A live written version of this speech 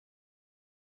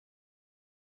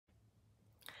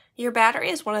Your battery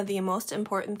is one of the most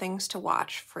important things to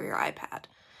watch for your iPad.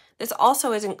 This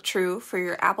also isn't true for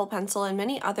your Apple Pencil and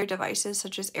many other devices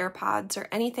such as AirPods or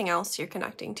anything else you're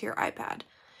connecting to your iPad.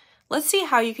 Let's see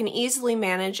how you can easily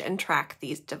manage and track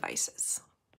these devices.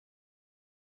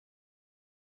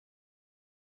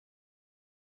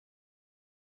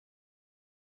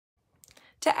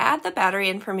 To add the battery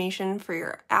information for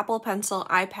your Apple Pencil,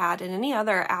 iPad, and any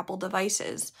other Apple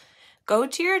devices, go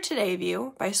to your Today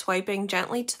view by swiping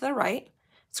gently to the right,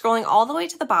 scrolling all the way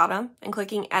to the bottom, and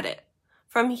clicking Edit.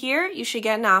 From here, you should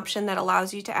get an option that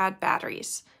allows you to add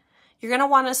batteries. You're going to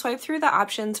want to swipe through the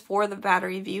options for the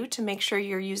battery view to make sure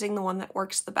you're using the one that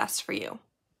works the best for you.